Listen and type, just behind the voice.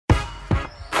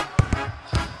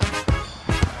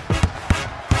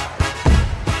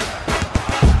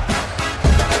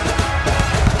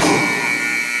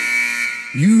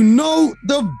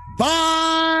the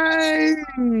vibes.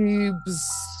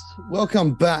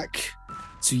 Welcome back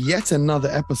to yet another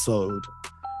episode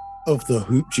of the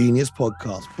Hoop Genius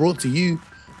podcast, brought to you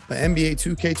by NBA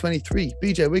 2K23.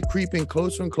 BJ, we're creeping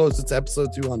closer and closer to episode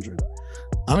 200.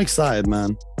 I'm excited,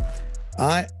 man.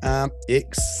 I am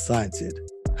excited.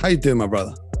 How you doing, my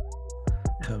brother?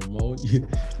 Mo,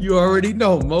 you already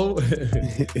know, Mo.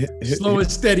 Slow and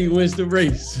steady wins the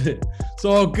race. It's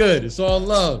all good. It's all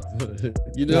love.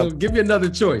 Give me another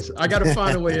choice. I got to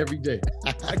find a way every day.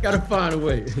 I got to find a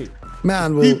way.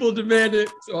 Man, people demand it,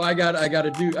 so I got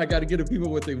to get the people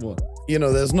what they want. You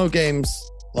know, there's no games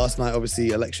last night. Obviously,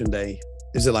 election day.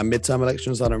 Is it like midterm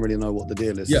elections? I don't really know what the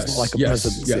deal is. Yes, it's not like a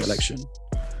presidency election.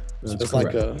 So it's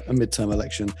correct. Like a midterm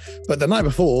election. But the night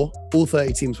before, all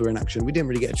 30 teams were in action. We didn't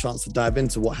really get a chance to dive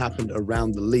into what happened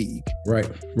around the league. Right.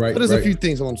 But there's a few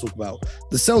things I want to talk about.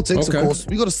 The Celtics, of course,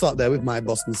 we got to start there with my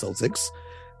Boston Celtics.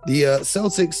 The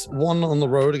Celtics won on the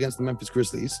road against the Memphis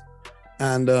Grizzlies.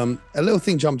 And a little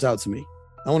thing jumped out to me.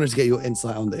 I wanted to get your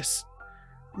insight on this.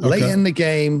 Late in the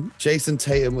game, Jason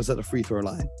Tatum was at the free throw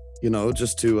line,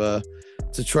 just to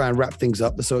try and wrap things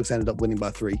up. The Celtics ended up winning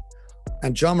by 3.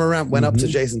 And Ja Morant went up to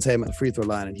Jason Tatum at the free throw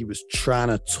line and he was trying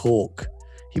to talk.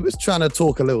 He was trying to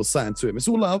talk a little something to him. It's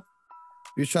all love.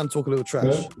 He was trying to talk a little trash.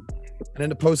 Yeah. And in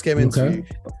the post-game interview,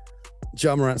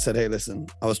 Ja Morant said, hey, listen,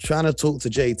 I was trying to talk to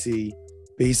JT,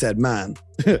 but he said, man,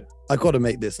 I got to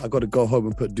make this. I got to go home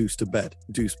and put Deuce to bed.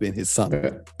 Deuce being his son.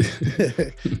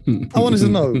 I wanted to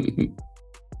know,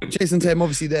 Jason Tatum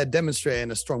obviously there demonstrating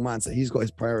a strong mindset. He's got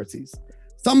his priorities.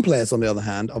 Some players, on the other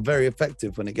hand, are very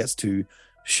effective when it gets to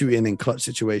shooting in clutch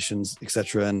situations,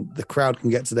 etc. And the crowd can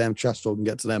get to them, trash talk can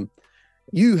get to them.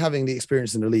 You having the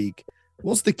experience in the league,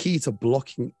 what's the key to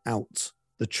blocking out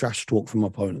the trash talk from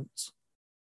opponents?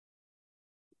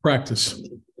 Practice.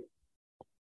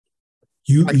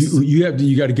 You got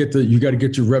to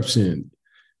get your reps in.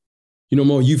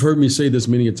 Mo, you've heard me say this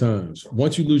many times.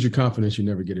 Once you lose your confidence, you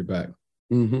never get it back.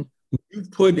 Mm-hmm.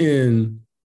 You've put in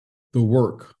the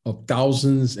work of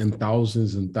thousands and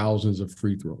thousands and thousands of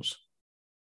free throws.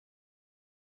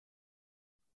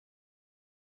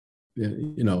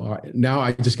 Now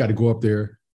I just got to go up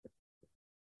there,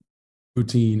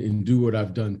 routine, and do what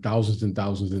I've done thousands and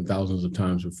thousands and thousands of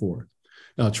times before.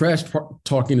 Now, trash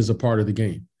talking is a part of the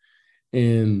game.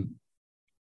 And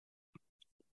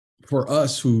for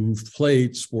us who've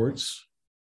played sports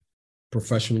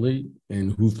professionally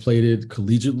and who've played it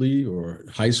collegiately or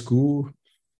high school,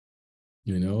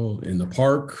 in the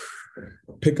park,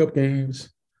 pickup games,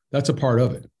 that's a part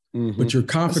of it. Mm-hmm. But your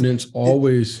confidence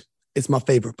it's my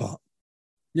favorite part.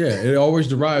 Yeah, it always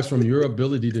derives from your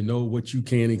ability to know what you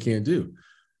can and can't do.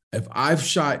 If I've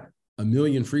shot 1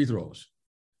 million free throws,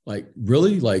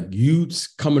 you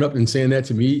coming up and saying that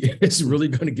to me, it's really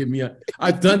going to give me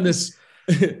I've done this.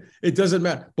 It doesn't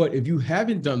matter. But if you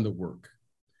haven't done the work,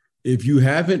 if you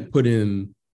haven't put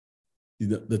in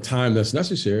the time that's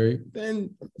necessary,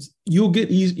 then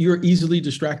you're easily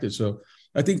distracted. So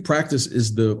I think practice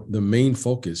is the main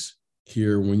focus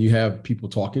here when you have people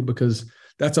talking, because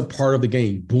that's a part of the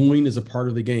game. Booing is a part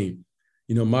of the game.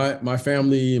 My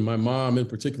family and my mom in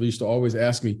particular used to always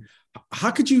ask me,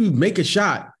 how could you make a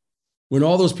shot when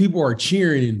all those people are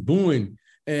cheering and booing?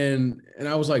 And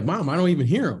I was like, Mom, I don't even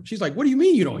hear them. She's like, what do you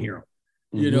mean you don't hear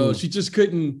them? Mm-hmm. She just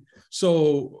couldn't.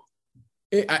 So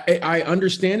I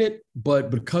understand it,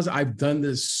 but because I've done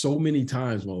this so many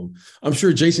times, well, I'm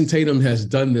sure Jason Tatum has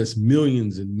done this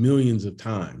millions and millions of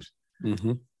times.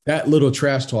 Mm-hmm. That little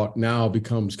trash talk now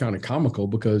becomes kind of comical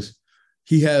because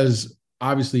he has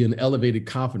obviously an elevated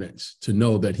confidence to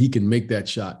know that he can make that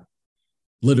shot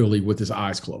literally with his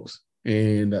eyes closed.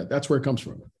 And that's where it comes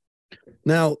from.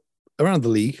 Now, around the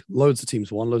league, loads of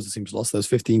teams won, loads of teams lost. There's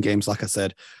 15 games, like I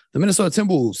said. The Minnesota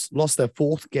Timberwolves lost their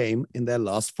 4th game in their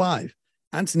last 5.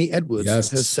 Anthony Edwards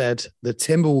has said the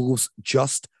Timberwolves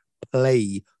just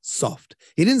play soft.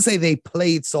 He didn't say they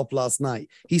played soft last night.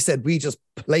 He said we just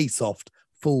play soft.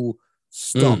 Full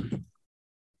stop.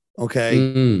 Okay.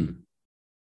 Mm.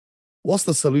 What's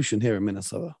the solution here in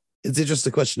Minnesota? Is it just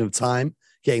a question of time,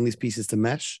 getting these pieces to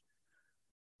mesh?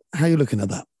 How are you looking at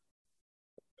that?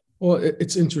 Well,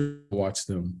 it's interesting to watch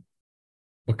them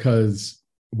because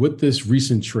with this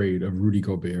recent trade of Rudy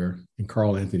Gobert and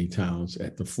Karl Anthony Towns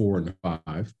at the 4 and the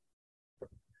 5,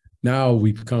 now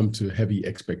we've come to heavy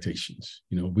expectations.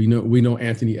 We know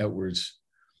Anthony Edwards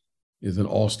is an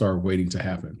all-star waiting to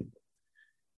happen.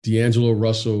 D'Angelo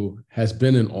Russell has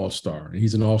been an all-star, and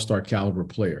he's an all-star caliber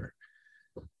player.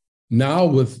 Now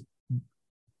with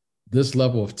this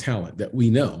level of talent that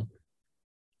we know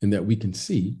and that we can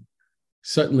see,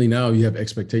 suddenly now you have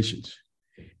expectations.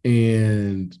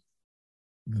 And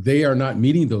they are not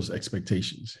meeting those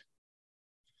expectations.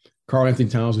 Karl-Anthony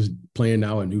Towns is playing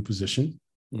now a new position.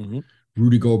 Mm-hmm.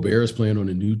 Rudy Gobert is playing on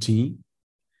a new team.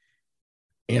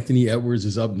 Anthony Edwards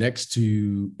is up next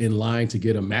in line to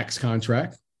get a max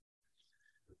contract.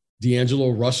 D'Angelo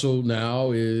Russell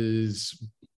now is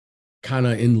kind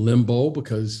of in limbo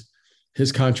because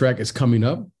his contract is coming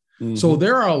up. Mm-hmm. So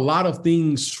there are a lot of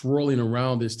things swirling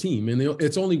around this team. And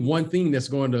it's only one thing that's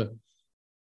going to,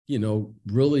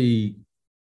 really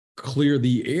clear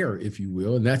the air, if you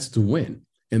will, and that's to win.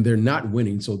 And they're not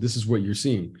winning. So this is what you're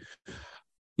seeing.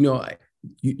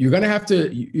 You're going to have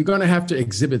to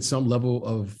exhibit some level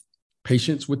of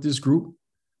patience with this group.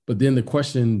 But then the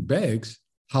question begs,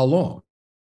 how long?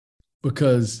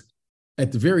 Because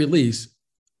at the very least,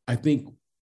 I think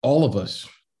all of us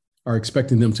are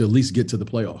expecting them to at least get to the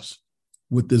playoffs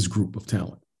with this group of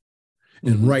talent.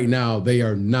 And mm-hmm. right now, they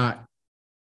are not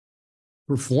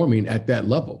performing at that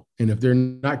level. And if they're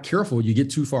not careful, you get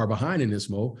too far behind in this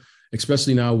mode,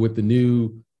 especially now with the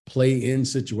new play-in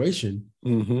situation.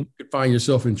 Mm-hmm. You could find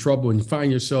yourself in trouble and you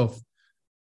find yourself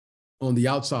on the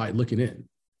outside looking in.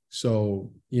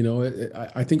 So,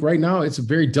 I think right now it's a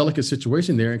very delicate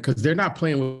situation there because they're not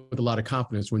playing with a lot of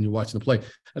confidence when you're watching the play.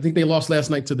 I think they lost last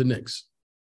night to the Knicks.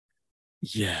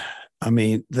 Yeah. I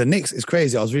mean, the Knicks is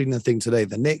crazy. I was reading the thing today.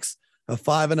 The Knicks are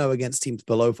 5-0 against teams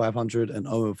below 500 and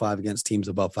 0-5 against teams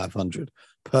above 500.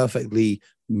 Perfectly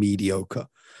mediocre.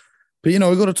 But, we've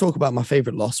got to talk about my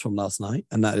favorite loss from last night.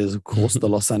 And that is, of course, the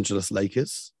Los Angeles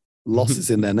Lakers. Loss is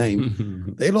in their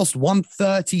name. They lost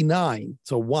 139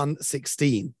 to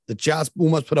 116. The Jazz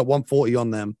almost put up 140 on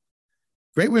them.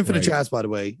 Great win for the Jazz, by the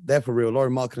way. They're for real.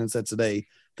 Lauri Markkanen said today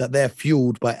that they're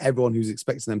fueled by everyone who's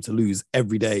expecting them to lose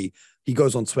every day. He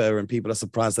goes on Twitter and people are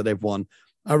surprised that they've won.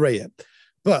 I rate it.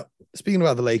 But speaking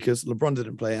about the Lakers, LeBron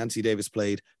didn't play. Anthony Davis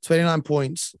played. 29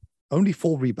 points, only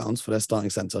 4 rebounds for their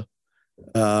starting center.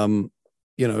 Not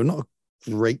a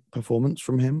great performance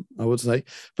from him, I would say.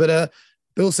 But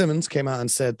Bill Simmons came out and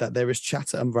said that there is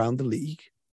chatter around the league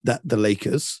that the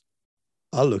Lakers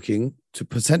are looking to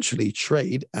potentially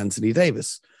trade Anthony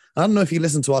Davis. I don't know if you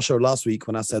listened to our show last week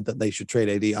when I said that they should trade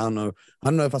AD. I don't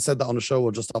know if I said that on the show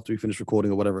or just after we finished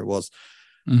recording or whatever it was.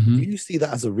 Mm-hmm. Do you see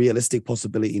that as a realistic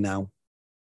possibility now?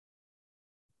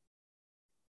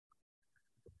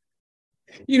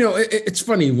 It's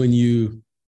funny when you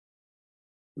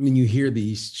hear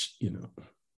these,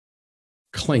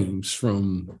 claims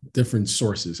from different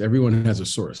sources. Everyone has a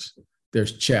source.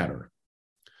 There's chatter.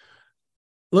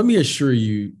 Let me assure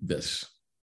you this.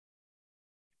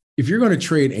 If you're going to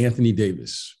trade Anthony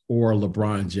Davis or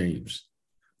LeBron James,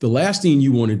 the last thing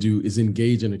you want to do is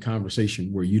engage in a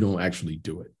conversation where you don't actually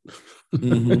do it.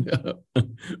 Mm-hmm.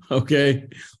 Okay?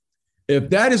 If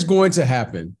that is going to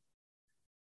happen,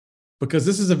 because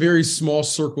this is a very small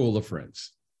circle of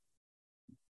friends,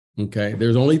 okay?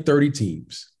 There's only 30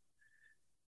 teams.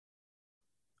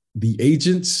 The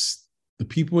agents, the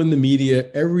people in the media,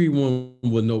 everyone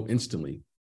will know instantly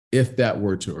if that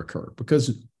were to occur.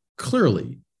 Because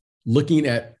clearly, looking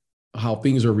at how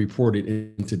things are reported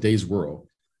in today's world,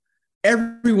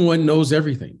 everyone knows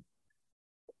everything.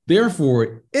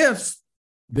 Therefore, if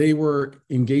they were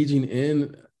engaging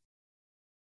in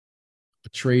a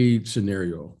trade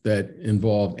scenario that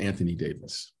involved Anthony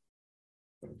Davis,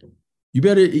 you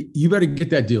better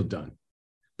get that deal done.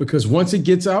 Because once it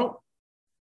gets out,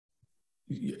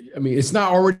 it's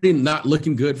not already not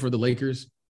looking good for the Lakers.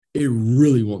 It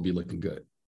really won't be looking good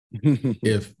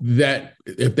if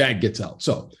that gets out.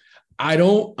 So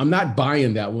I'm not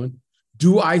buying that one.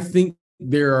 Do I think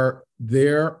there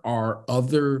are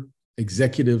other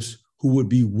executives who would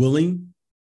be willing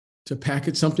to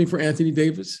package something for Anthony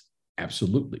Davis?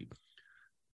 Absolutely.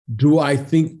 Do I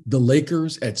think the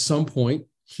Lakers at some point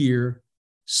here,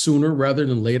 sooner rather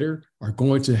than later, are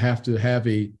going to have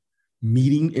a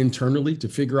meeting internally to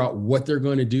figure out what they're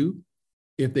going to do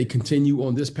if they continue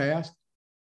on this path?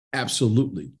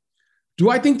 Absolutely. Do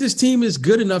I think this team is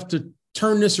good enough to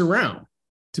turn this around,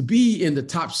 to be in the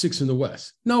top 6 in the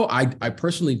West? No, I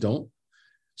personally don't.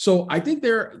 So I think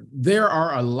there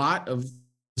are a lot of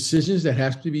decisions that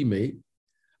have to be made.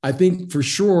 I think for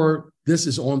sure this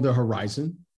is on the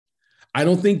horizon. I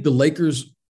don't think the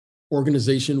Lakers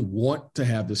organization want to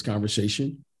have this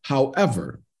conversation.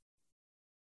 However,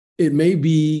 it may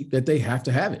be that they have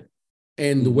to have it.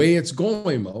 And the way it's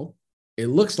going, Mo, it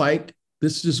looks like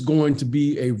this is going to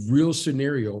be a real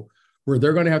scenario where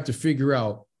they're going to have to figure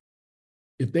out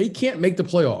if they can't make the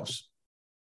playoffs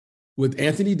with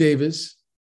Anthony Davis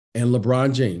and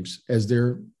LeBron James as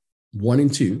their 1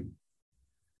 and 2,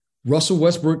 Russell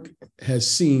Westbrook he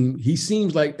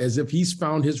seems like as if he's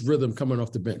found his rhythm coming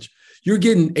off the bench. You're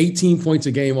getting 18 points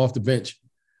a game off the bench.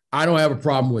 I don't have a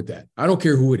problem with that. I don't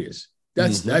care who it is. Did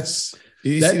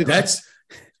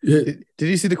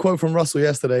you see the quote from Russell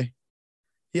yesterday?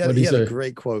 He had a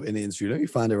great quote in the interview. Let me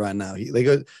find it right now.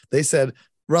 They said,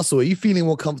 Russell, are you feeling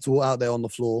more comfortable out there on the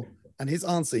floor? And his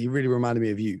answer, he really reminded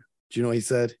me of you. Do you know what he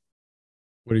said?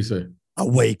 What did he say? I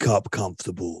wake up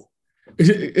comfortable.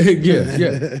 Yeah.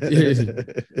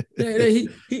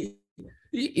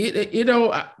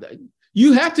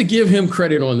 You have to give him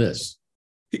credit on this.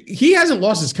 He hasn't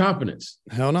lost his confidence.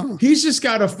 Hell no. He's just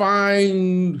got to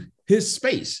find his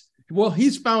space. Well,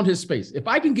 he's found his space. If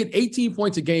I can get 18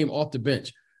 points a game off the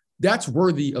bench, that's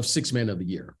worthy of Sixth Man of the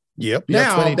Year. Yep.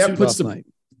 Now that puts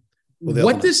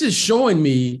what this is showing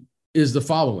me is the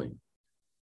following.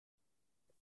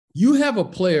 You have a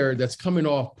player that's coming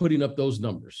off putting up those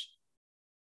numbers.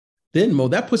 Then, Mo,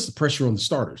 that puts the pressure on the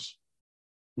starters.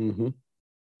 Mm-hmm.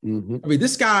 Mm-hmm. I mean,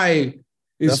 this guy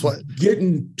is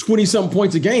getting 20-something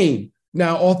points a game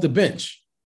now off the bench.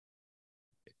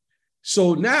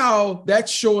 So now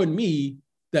that's showing me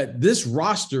that this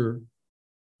roster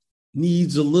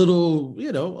needs a little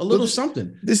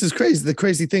something. This is crazy. The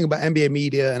crazy thing about NBA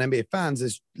media and NBA fans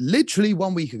is literally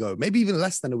 1 week ago, maybe even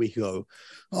less than a week ago.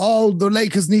 Oh, the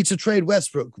Lakers need to trade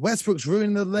Westbrook. Westbrook's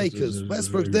ruining the Lakers. It's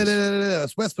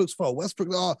Westbrook's fault.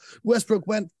 Westbrook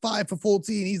went 5 for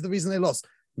 14. He's the reason they lost.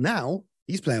 Now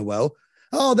he's playing well.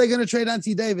 Oh, they're going to trade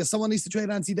Anthony Davis. Someone needs to trade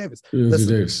Anthony Davis.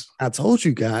 Listen, I told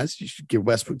you guys, you should give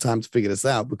Westbrook time to figure this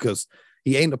out because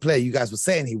he ain't the player you guys were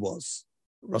saying he was.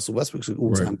 Russell Westbrook's an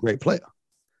all-time great player.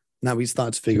 Now he's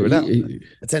starting to figure it out.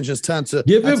 Attention's turned to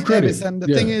give him credit. Davis, and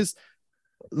the thing is,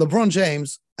 LeBron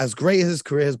James, as great as his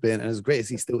career has been and as great as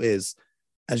he still is,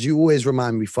 as you always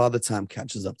remind me, Father Time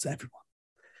catches up to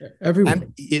everyone.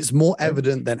 And it's more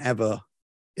evident than ever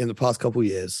in the past couple of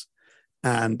years.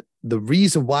 And the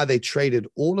reason why they traded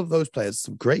all of those players,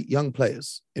 some great young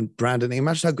players in Brandon Ingram.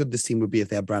 Imagine how good this team would be if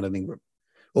they had Brandon Ingram,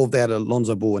 or if they had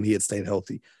Alonzo Ball and he had stayed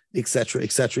healthy, et cetera,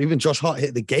 et cetera. Even Josh Hart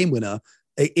hit the game winner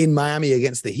in Miami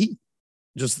against the Heat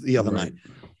just the other night.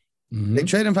 Mm-hmm. They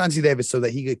traded him for Anthony Davis so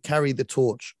that he could carry the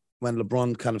torch when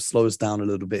LeBron kind of slows down a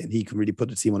little bit and he can really put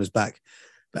the team on his back.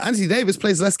 But Anthony Davis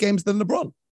plays less games than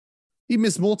LeBron. He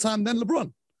missed more time than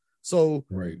LeBron. So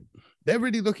they're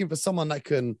really looking for someone that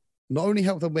can not only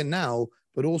help them win now,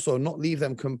 but also not leave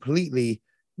them completely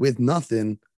with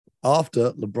nothing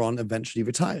after LeBron eventually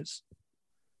retires.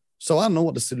 So I don't know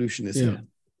what the solution is here.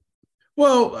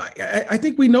 Well, I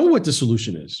think we know what the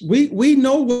solution is. We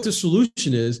know what the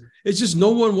solution is. It's just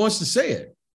no one wants to say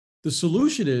it. The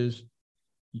solution is,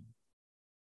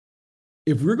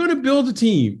 if we're going to build a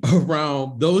team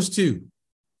around those two,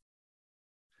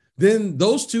 then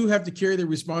those two have to carry the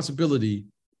responsibility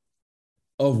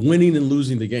of winning and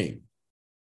losing the game.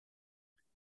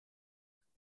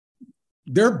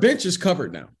 Their bench is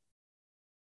covered now.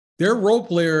 Their role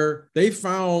player, they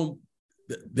found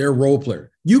their role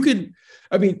player.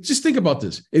 Just think about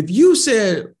this. If you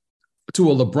said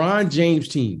to a LeBron James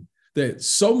team that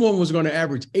someone was going to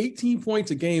average 18 points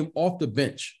a game off the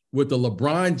bench with the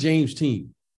LeBron James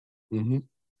team,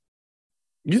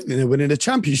 you're winning the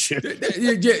championship. That's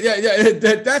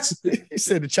you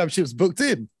said the championship's booked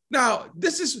in. Now,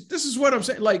 this is what I'm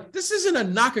saying. Like, this isn't a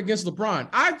knock against LeBron.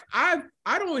 I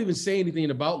don't even say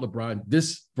anything about LeBron,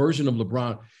 this version of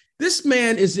LeBron. This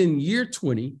man is in year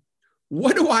 20.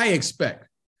 What do I expect?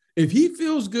 If he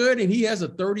feels good and he has a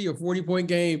 30 or 40-point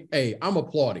game, hey, I'm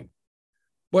applauding.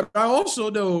 But I also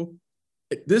know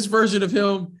this version of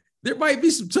him, there might be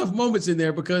some tough moments in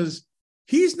there because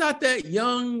he's not that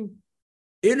young,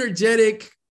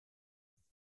 energetic,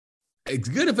 as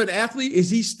good of an athlete as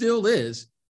he still is.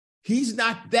 He's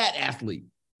not that athlete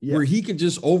where he can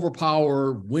just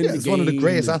overpower, win the game. He's one of the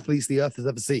greatest athletes the earth has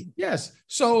ever seen. Yes.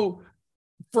 So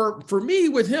for me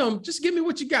with him, just give me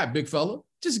what you got, big fella.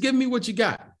 Just give me what you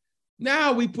got.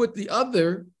 Now we put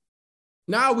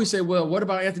now we say, well, what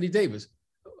about Anthony Davis?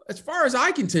 As far as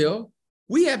I can tell,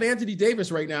 we have Anthony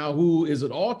Davis right now, who is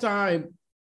an all-time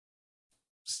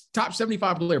top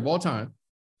 75 player of all time.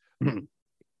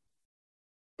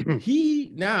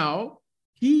 He's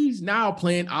now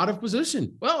playing out of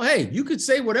position. Well, hey, you could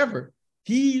say whatever.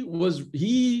 He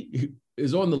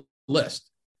is on the list,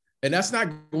 and that's not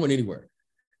going anywhere.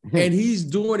 And he's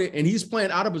doing it, and he's playing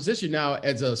out of position now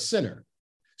as a center.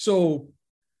 So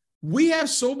we have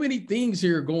so many things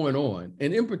here going on.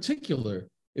 And in particular,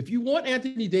 if you want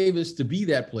Anthony Davis to be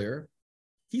that player,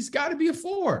 he's got to be a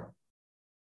 4.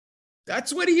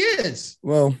 That's what he is.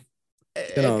 Well,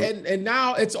 and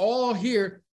now it's all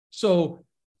here. So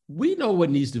we know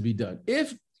what needs to be done.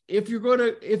 If if you're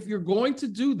going to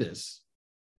do this,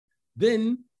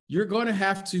 then you're going to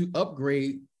have to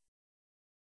upgrade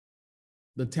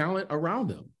the talent around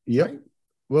them. Yep. Right?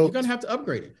 Well, you're going to have to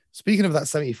upgrade it. Speaking of that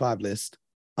 75 list,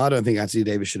 I don't think Anthony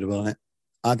Davis should have been on it.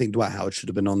 I think Dwight Howard should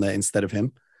have been on there instead of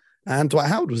him. And Dwight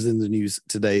Howard was in the news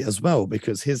today as well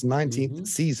because his 19th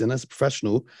season as a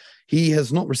professional, he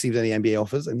has not received any NBA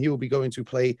offers and he will be going to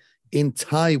play in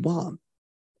Taiwan,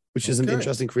 which is an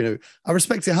interesting career. I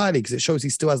respect it highly because it shows he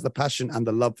still has the passion and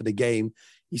the love for the game.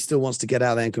 He still wants to get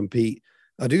out there and compete.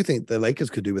 I do think the Lakers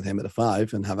could do with him at a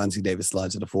 5 and have Anthony Davis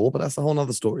slides at a 4, but that's a whole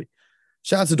nother story.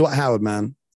 Shout out to Dwight Howard,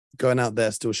 man, going out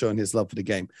there still showing his love for the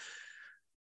game.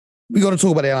 We got to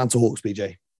talk about the Atlanta Hawks,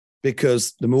 BJ,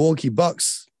 because the Milwaukee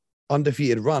Bucks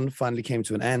undefeated run finally came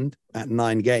to an end at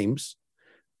 9 games.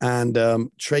 And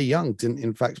Trae Young didn't,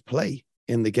 in fact, play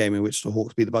in the game in which the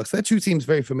Hawks beat the Bucks. They're two teams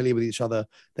very familiar with each other.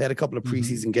 They had a couple of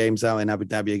preseason games out in Abu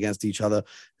Dhabi against each other.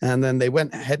 And then they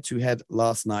went head-to-head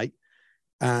last night.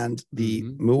 And the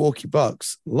Milwaukee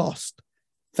Bucks lost,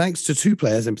 thanks to 2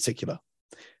 players in particular.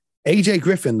 AJ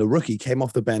Griffin, the rookie, came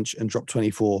off the bench and dropped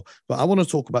 24. But I want to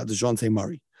talk about DeJounte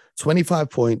Murray. 25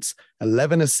 points,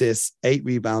 11 assists, 8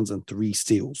 rebounds, and 3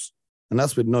 steals. And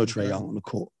that's with no Trae Young on the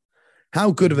court. How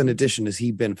good of an addition has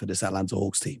he been for this Atlanta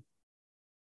Hawks team?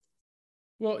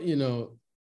 Well,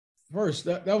 first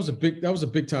that was a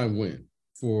big time win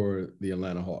for the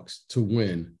Atlanta Hawks to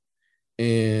win.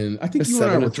 And I think you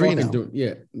and I were talking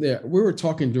we were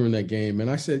talking during that game, and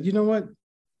I said, you know what?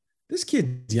 This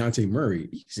kid, DeJounte Murray,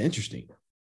 he's interesting.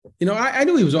 I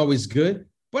knew he was always good,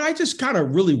 but I just kind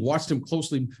of really watched him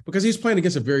closely because he's playing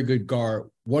against a very good guard,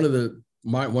 one of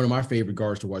my favorite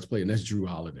guards to watch play, and that's Jrue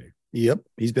Holiday. Yep,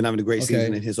 he's been having a great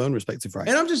season in his own respective right.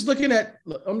 And I'm just looking at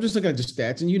the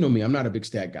stats, and you know me, I'm not a big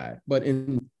stat guy, but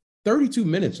in 32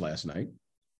 minutes last night,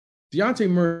 DeJounte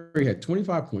Murray had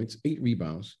 25 points, 8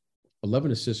 rebounds,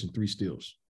 11 assists, and 3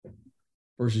 steals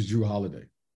versus Jrue Holiday.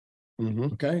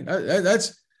 Okay,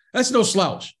 that's no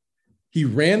slouch. He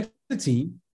ran the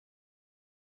team.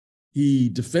 He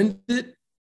defended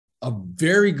a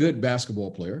very good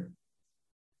basketball player,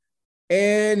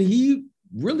 and he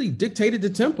really dictated the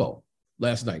tempo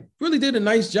last night. Really did a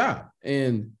nice job.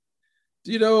 And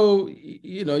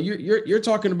you're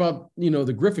talking about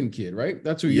the Griffin kid, right?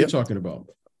 That's who you're talking about.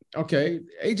 Okay,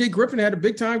 AJ Griffin had a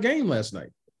big time game last night.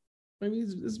 I mean,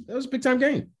 that was a big time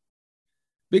game.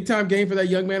 Big time game for that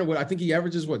young man. I think he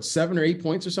averages 7 or 8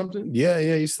 points or something. Yeah,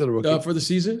 he's still a rookie for the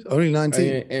season. Only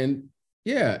 19.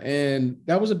 And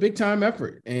that was a big time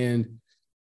effort. And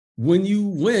when you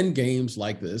win games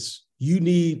like this, you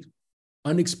need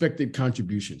unexpected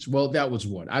contributions. Well, that was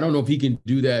one. I don't know if he can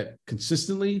do that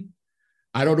consistently.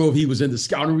 I don't know if he was in the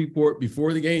scouting report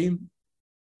before the game.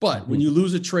 But when you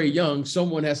lose a Trae Young,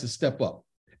 someone has to step up.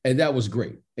 And that was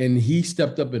great. And he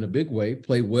stepped up in a big way,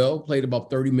 played well, played about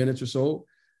 30 minutes or so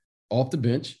off the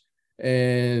bench,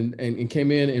 and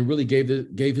came in and really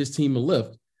gave his team a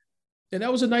lift. And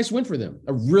that was a nice win for them.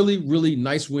 A really, really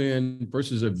nice win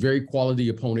versus a very quality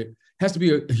opponent. Has to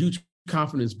be a huge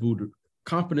confidence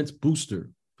booster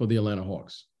for the Atlanta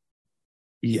Hawks.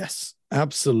 Yes,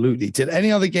 absolutely. Did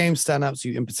any other games stand out to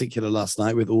you in particular last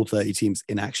night with all 30 teams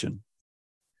in action?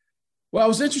 Well, I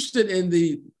was interested in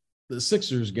the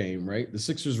Sixers game, right? The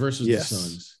Sixers versus the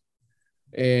Suns.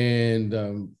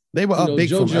 And they were up big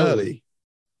from early.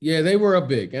 Yeah, they were up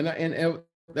big. And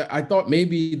I thought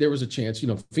maybe there was a chance.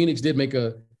 Phoenix they made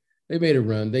a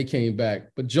run. They came back.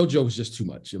 But JoJo was just too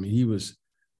much. I mean, he was,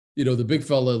 the big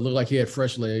fella looked like he had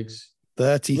fresh legs.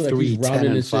 33, 10,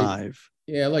 and 5.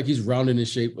 Yeah, like he's rounding his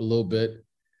shape a little bit.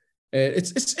 And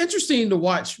it's interesting to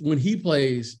watch when he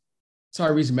plays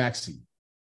Tyrese Maxey.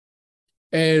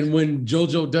 And when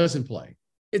JoJo doesn't play,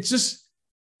 it's just,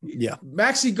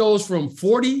 Maxey goes from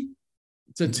 40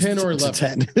 to 10 or 11.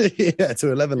 To 10.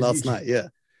 To 11 last night. Yeah.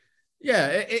 Yeah.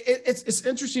 It's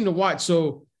interesting to watch.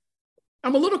 So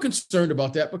I'm a little concerned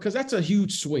about that because that's a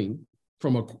huge swing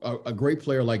from a great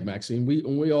player like Maxey. And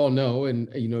we all know, and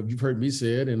you've heard me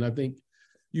say it, and I think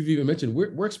you've even mentioned,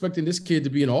 we're expecting this kid to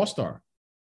be an all-star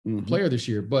player this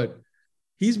year, but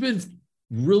he's been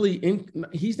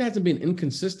he hasn't been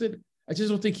inconsistent. I just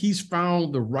don't think he's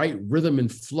found the right rhythm and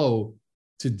flow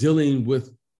to dealing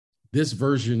with this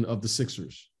version of the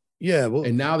Sixers. Yeah. Well,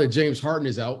 and now that James Harden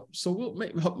is out, so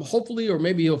hopefully, or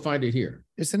maybe he'll find it here.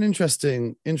 It's an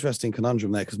interesting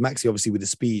conundrum there because Maxey, obviously, with the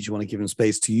speed, you want to give him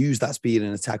space to use that speed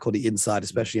and attack on the inside,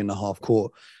 especially in the half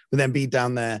court. But then Embiid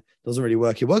down there doesn't really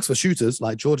work. It works for shooters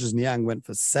like Georges Niang went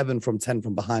for 7 from 10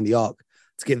 from behind the arc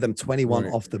to give them 21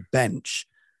 off the bench.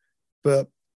 But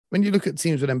when you look at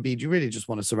teams with Embiid, you really just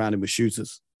want to surround him with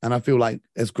shooters. And I feel like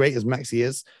as great as Maxey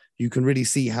is, you can really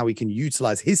see how he can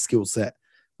utilize his skill set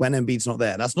when Embiid's not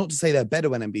there. That's not to say they're better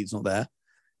when Embiid's not there.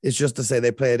 It's just to say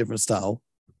they play a different style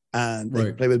and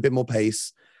they play with a bit more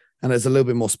pace. And there's a little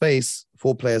bit more space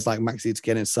for players like Maxey to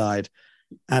get inside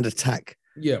and attack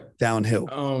downhill.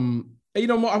 Mo,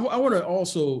 I want to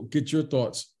also get your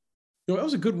thoughts. That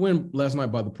was a good win last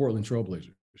night by the Portland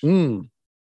Trailblazers.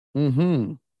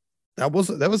 That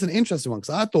was an interesting one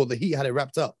because I thought the Heat had it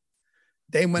wrapped up.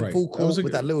 They went full court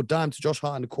with that little dime to Josh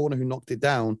Hart in the corner who knocked it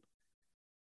down.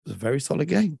 It was a very solid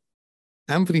game.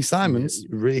 Anthony Simons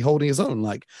really holding his own.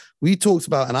 Like we talked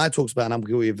about, and I talked about, and I'm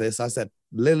guilty of this. I said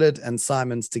Lillard and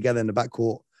Simons together in the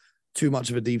backcourt, too much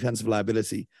of a defensive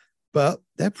liability. But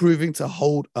they're proving to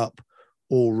hold up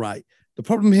all right. The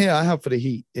problem here I have for the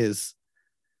Heat is,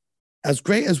 as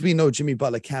great as we know Jimmy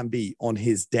Butler can be on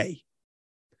his day,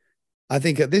 I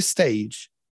think at this stage,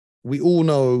 we all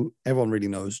know, everyone really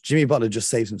knows, Jimmy Butler just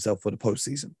saves himself for the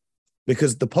postseason.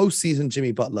 Because the postseason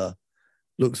Jimmy Butler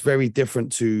looks very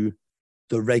different to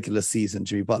the regular season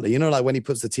Jimmy Butler. You know, like when he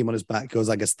puts the team on his back, goes,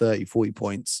 I guess, 30, 40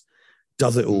 points,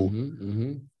 does it all.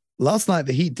 Last night,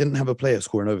 the Heat didn't have a player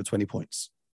scoring over 20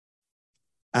 points.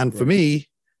 And for me,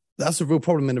 that's a real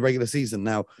problem in the regular season.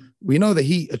 Now, we know the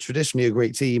Heat are traditionally a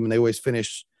great team and they always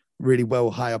finish really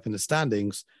well high up in the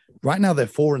standings. Right now, they're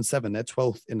 4-7. They're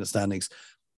 12th in the standings.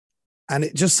 And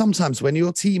it just sometimes when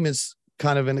your team is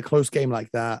kind of in a close game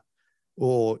like that,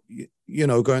 or, you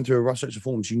know, going through a rough stretch of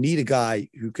forms, you need a guy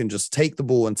who can just take the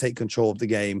ball and take control of the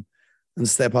game and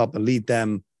step up and lead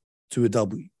them to a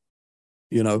W,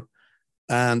 you know?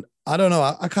 And I don't know.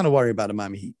 I kind of worry about the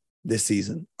Miami Heat this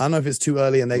season. I don't know if it's too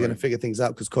early and they're going to figure things out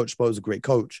because Coach Spo is a great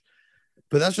coach.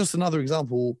 But that's just another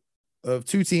example of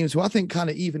two teams who I think kind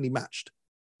of evenly matched.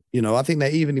 You know, I think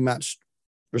they're evenly matched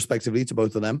respectively to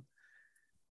both of them.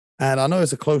 And I know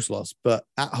it's a close loss, but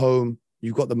at home,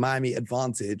 you've got the Miami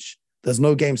advantage. There's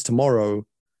no games tomorrow,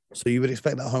 so you would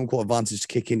expect that home court advantage to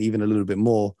kick in even a little bit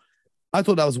more. I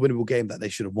thought that was a winnable game that they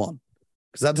should have won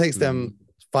because that takes them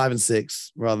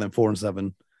 5-6 rather than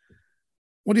 4-7.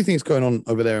 What do you think is going on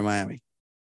over there in Miami?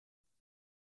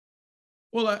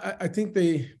 Well, I think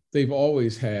they've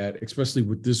always had, especially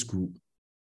with this group,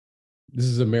 this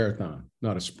is a marathon,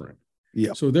 not a sprint.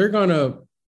 Yeah. So they're gonna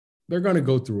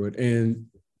go through it. And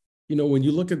you know, when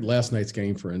you look at last night's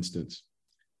game, for instance,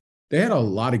 they had a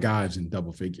lot of guys in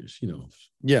double figures, you know,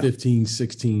 15,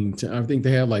 16, 10. I think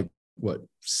they had like,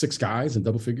 6 guys in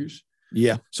double figures?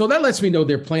 Yeah. So that lets me know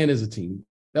they're playing as a team.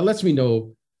 That lets me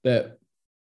know that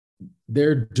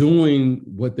they're doing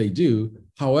what they do.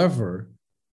 However,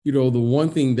 you know, the one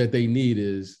thing that they need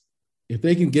is if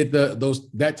they can get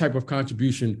that type of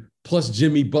contribution plus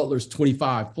Jimmy Butler's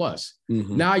 25 plus,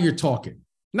 now you're talking.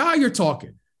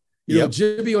 You know,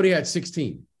 Jimmy only had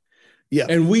 16. Yeah.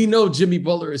 And we know Jimmy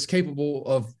Butler is capable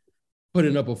of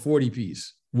putting up a 40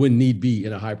 piece when need be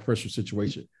in a high pressure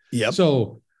situation. Yeah.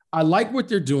 So I like what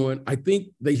they're doing. I think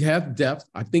they have depth.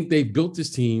 I think they've built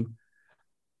this team.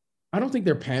 I don't think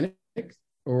they're panicked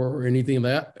or anything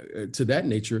to that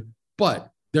nature,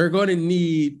 but they're going to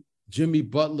need Jimmy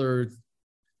Butler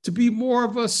to be more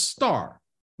of a star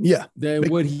than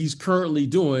what he's currently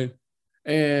doing.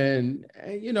 And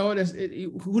you know,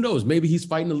 who knows? Maybe he's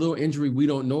fighting a little injury we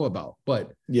don't know about.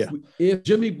 But if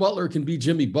Jimmy Butler can be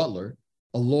Jimmy Butler,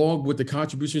 along with the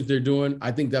contributions they're doing,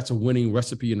 I think that's a winning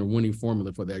recipe and a winning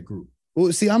formula for that group.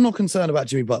 Well, see, I'm not concerned about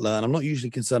Jimmy Butler, and I'm not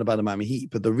usually concerned about the Miami Heat.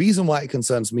 But the reason why it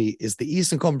concerns me is the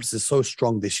Eastern Conference is so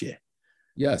strong this year.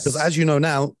 Yes. Because as you know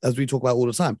now, as we talk about all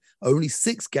the time, only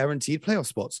 6 guaranteed playoff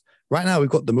spots. Right now, we've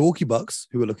got the Milwaukee Bucks,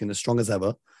 who are looking as strong as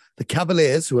ever. The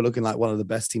Cavaliers, who are looking like one of the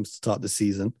best teams to start this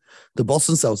season. The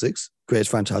Boston Celtics, greatest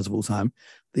franchise of all time.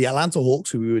 The Atlanta Hawks,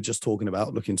 who we were just talking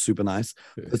about, looking super nice.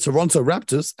 The Toronto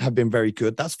Raptors have been very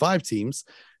good. That's 5 teams.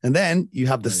 And then you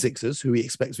have the Sixers, who we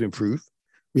expect to improve.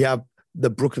 We have the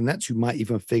Brooklyn Nets, who might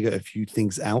even figure a few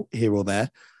things out here or there.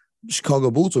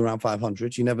 Chicago Bulls are around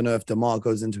 500. You never know if DeMar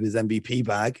goes into his MVP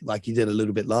bag, like he did a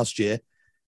little bit last year,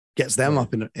 gets them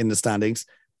up in the standings.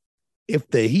 If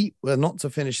the Heat were not to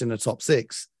finish in the top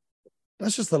 6,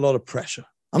 that's just a lot of pressure.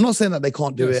 I'm not saying that they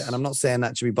can't do it, and I'm not saying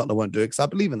that Jimmy Butler won't do it because I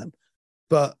believe in them.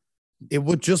 But it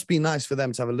would just be nice for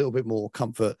them to have a little bit more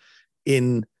comfort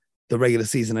in the regular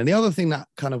season. And the other thing that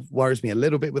kind of worries me a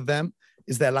little bit with them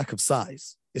is their lack of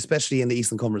size, especially in the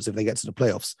Eastern Conference if they get to the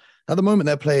playoffs. At the moment,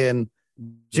 they're playing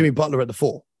Jimmy Butler at the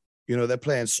 4. You know, they're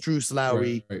playing Strus,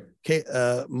 Lowry,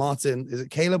 Martin. Is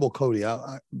it Caleb or Cody?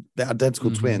 They're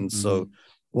identical twins. So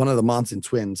one of the Martin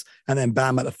twins. And then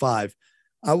Bam at the 5.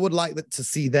 I would like to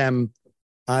see them.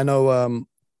 I know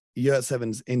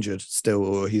Yurtseven's injured still,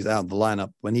 or he's out of the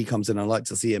lineup. When he comes in, I'd like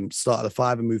to see him start at the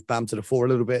 5 and move Bam to the 4 a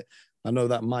little bit. I know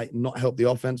that might not help the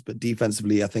offense, but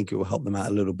defensively, I think it will help them out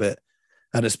a little bit.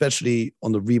 And especially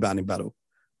on the rebounding battle,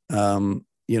 having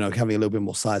a little bit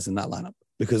more size in that lineup,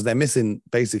 because they're missing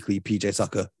basically PJ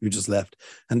Tucker, who just left.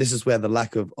 And this is where the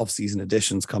lack of off-season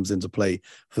additions comes into play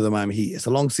for the Miami Heat. It's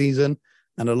a long season,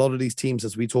 and a lot of these teams,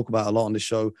 as we talk about a lot on the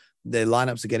show, their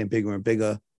lineups are getting bigger and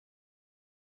bigger.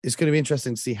 It's going to be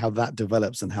interesting to see how that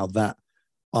develops and how that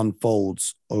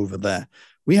unfolds over there.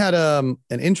 We had an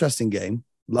interesting game,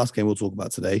 last game we'll talk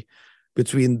about today,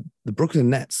 between the Brooklyn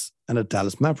Nets and the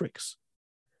Dallas Mavericks.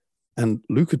 And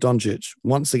Luka Doncic,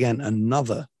 once again,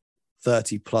 another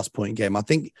 30-plus point game. I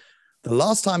think the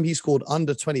last time he scored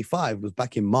under 25 was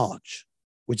back in March,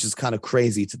 which is kind of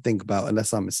crazy to think about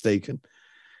unless I'm mistaken.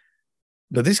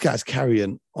 But this guy's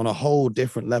carrying on a whole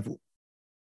different level.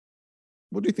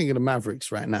 What do you think of the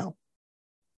Mavericks right now?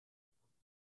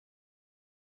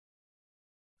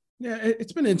 Yeah,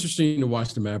 it's been interesting to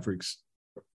watch the Mavericks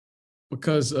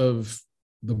because of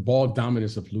the ball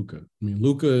dominance of Luka. I mean,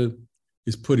 Luka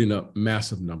is putting up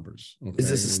massive numbers. Okay?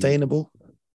 Is it sustainable?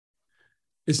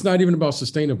 It's not even about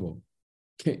sustainable.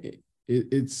 Can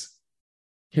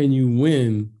you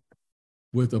win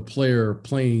with a player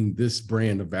playing this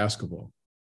brand of basketball?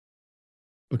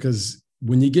 Because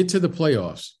when you get to the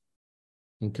playoffs,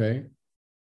 okay,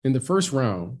 in the first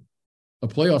round, a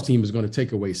playoff team is going to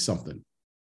take away something.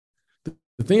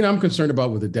 The thing I'm concerned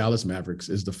about with the Dallas Mavericks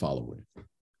is the following.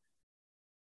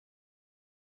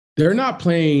 They're not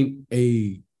playing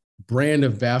a brand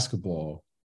of basketball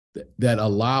that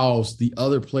allows the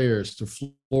other players to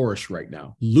flourish right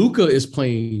now. Luka is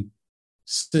playing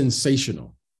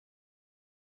sensational.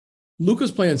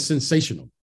 Luka's playing sensational.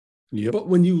 Yep. But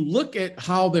when you look at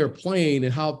how they're playing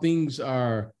and how things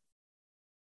are,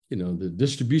 the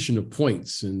distribution of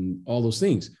points and all those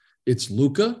things, it's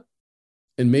Luka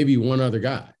and maybe one other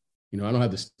guy. I don't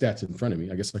have the stats in front of me.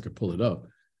 I guess I could pull it up.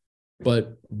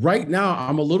 But right now,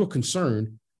 I'm a little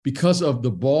concerned because of the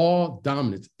ball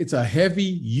dominance. It's a heavy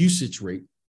usage rate.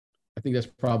 I think that's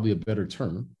probably a better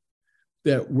term,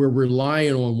 that we're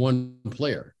relying on one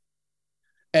player.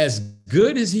 As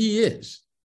good as he is,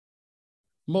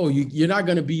 Mo, you're not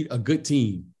going to beat a good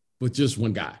team with just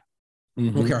one guy. I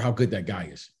don't care how good that guy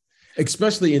is,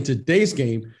 especially in today's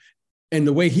game and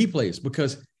the way he plays,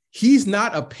 because he's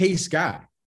not a pace guy.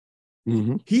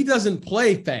 He doesn't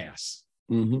play fast.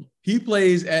 He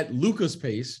plays at Luka's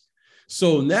pace.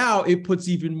 So now it puts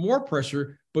even more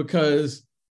pressure, because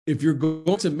if you're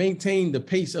going to maintain the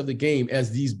pace of the game as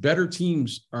these better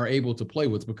teams are able to play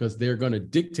with, because they're going to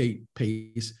dictate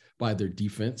pace by their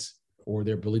defense or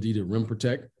their ability to rim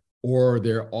protect or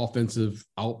their offensive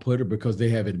output, or because they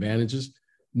have advantages,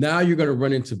 now you're going to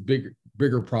run into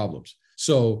bigger problems.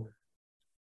 So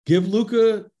give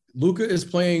Luka is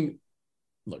playing,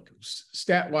 look,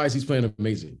 stat-wise, he's playing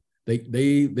amazing.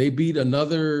 They beat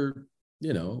another,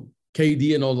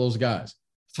 KD and all those guys.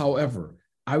 However,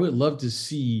 I would love to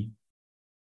see,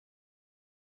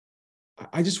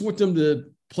 I just want them to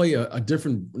play a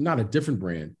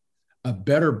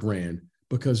better brand,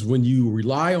 because when you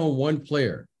rely on one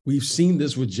player, we've seen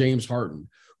this with James Harden.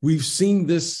 We've seen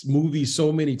this movie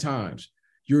so many times.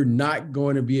 You're not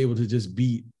going to be able to just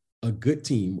beat a good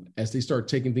team as they start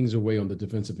taking things away on the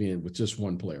defensive end with just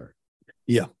one player.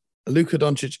 Yeah. Luka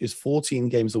Doncic is 14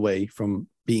 games away from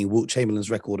beating Wilt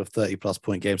Chamberlain's record of 30-plus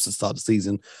point games to start the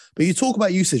season. But you talk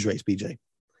about usage rates, BJ.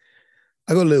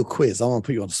 I got a little quiz. I want to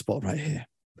put you on the spot right here.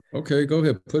 Okay, go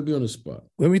ahead. Put me on the spot.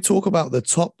 When we talk about the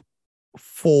top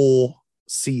 4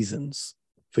 seasons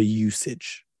for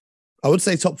usage, I would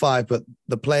say top 5, but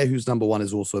the player who's number 1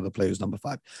 is also the player who's number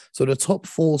 5. So the top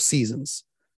 4 seasons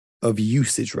of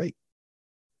usage rate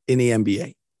in the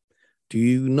NBA. Do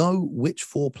you know which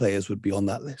 4 players would be on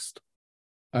that list?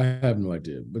 I have no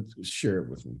idea, but share it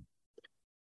with me.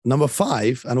 Number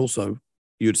 5, and also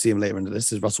you'd see him later in the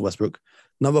list, is Russell Westbrook.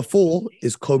 Number 4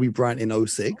 is Kobe Bryant in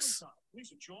 2006.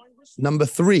 Number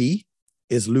 3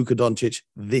 is Luka Doncic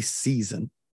this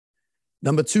season.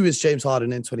 Number 2 is James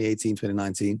Harden in 2018,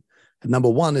 2019. And number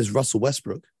 1 is Russell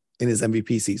Westbrook in his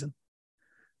MVP season.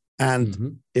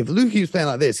 And if Luka keeps playing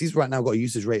like this, he's right now got a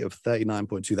usage rate of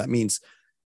 39.2. That means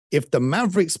if the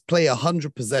Mavericks play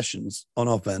 100 possessions on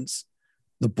offense,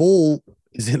 the ball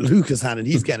is in Luka's hand and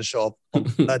he's getting a shot on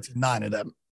 39 of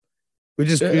them.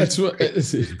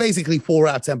 It's basically 4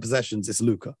 out of 10 possessions. It's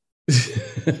Luka.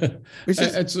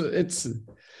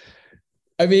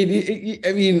 I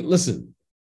mean, listen,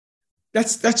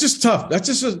 that's just tough. That's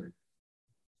just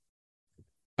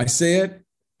I say it,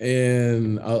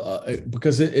 and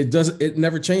because it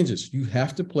never changes. You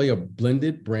have to play a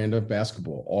blended brand of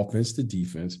basketball, offense to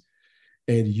defense,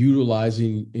 and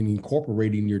utilizing and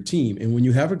incorporating your team. And when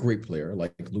you have a great player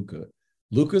like Luka,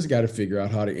 Luka's got to figure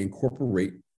out how to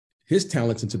incorporate his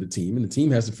talents into the team, and the team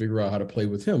has to figure out how to play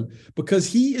with him because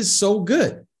he is so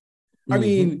good. Mm-hmm. I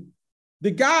mean,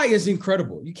 the guy is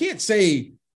incredible. You can't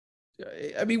say,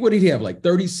 I mean, what did he have? Like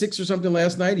 36 or something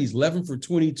last night? He's 11 for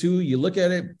 22. You look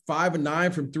at it, 5 and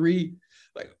 9 from 3.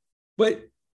 But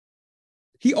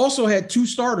he also had 2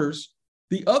 starters.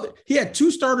 He had 2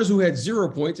 starters who had 0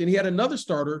 points, and he had another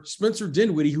starter, Spencer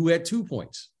Dinwiddie, who had 2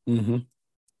 points. Mm-hmm.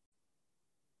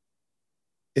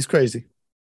 It's crazy.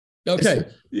 Okay.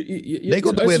 They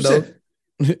got the win, though.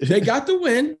 They got the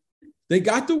win. They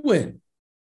got the win.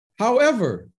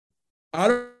 However, I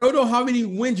don't know how many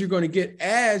wins you're going to get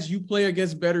as you play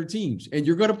against better teams. And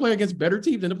you're going to play against better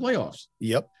teams in the playoffs.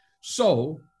 Yep.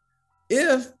 So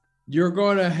if you're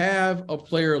going to have a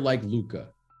player like Luka,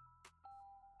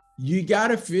 you got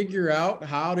to figure out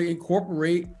how to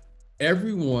incorporate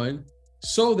everyone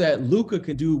so that Luka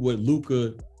can do what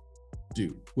Luka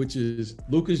do, which is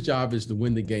Luka's job is to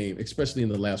win the game, especially in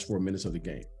the last 4 minutes of the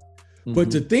game. Mm-hmm. But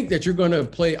to think that you're going to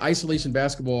play isolation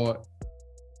basketball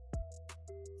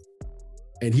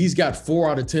and he's got 4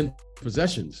 out of 10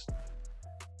 possessions.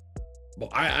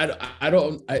 Well,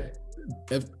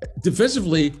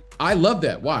 defensively, I love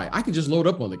that. Why? I can just load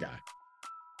up on the guy.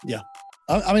 Yeah.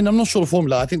 I mean, I'm not sure the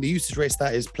formula. I think the usage rate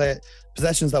stat is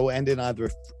possessions that will end in either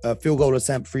a field goal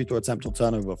attempt, free throw attempt, or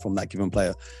turnover from that given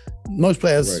player. Most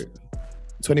players,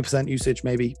 20% usage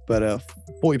maybe, but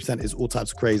 40% is all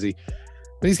types of crazy.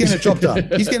 But he's getting a job done.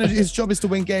 His job is to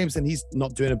win games, and he's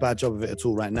not doing a bad job of it at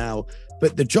all right now.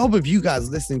 But the job of you guys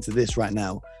listening to this right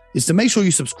now is to make sure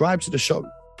you subscribe to the show.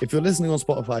 If you're listening on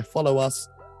Spotify, follow us,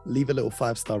 leave a little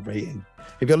 5-star rating.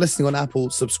 If you're listening on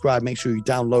Apple, subscribe. Make sure you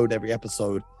download every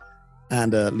episode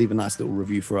and leave a nice little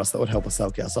review for us. That would help us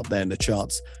out, get us up there in the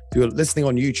charts. If you're listening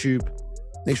on YouTube,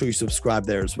 make sure you subscribe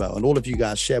there as well. And all of you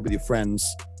guys, share with your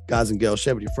friends, guys and girls,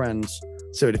 share with your friends,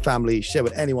 share with your family, share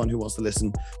with anyone who wants to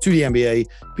listen to the NBA.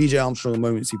 BJ Armstrong and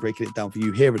Momency breaking it down for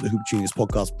you here at the Hoop Genius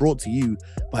podcast, brought to you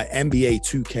by NBA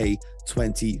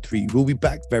 2K23. We'll be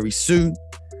back very soon.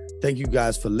 Thank you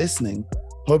guys for listening.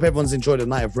 Hope everyone's enjoyed a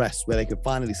night of rest where they can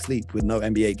finally sleep with no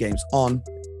NBA games on.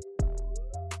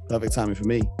 Perfect timing for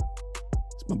me.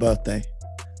 It's my birthday.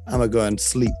 I'm going to go and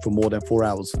sleep for more than 4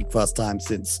 hours for the first time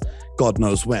since God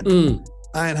knows when.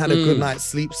 I ain't had a good night's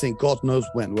sleep since God knows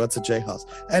when. Word to J Hus.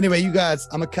 Anyway, you guys,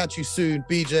 I'm going to catch you soon.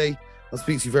 BJ, I'll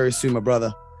speak to you very soon, my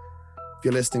brother. If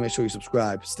you're listening, make sure you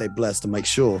subscribe, stay blessed, and make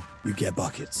sure you get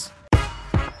buckets.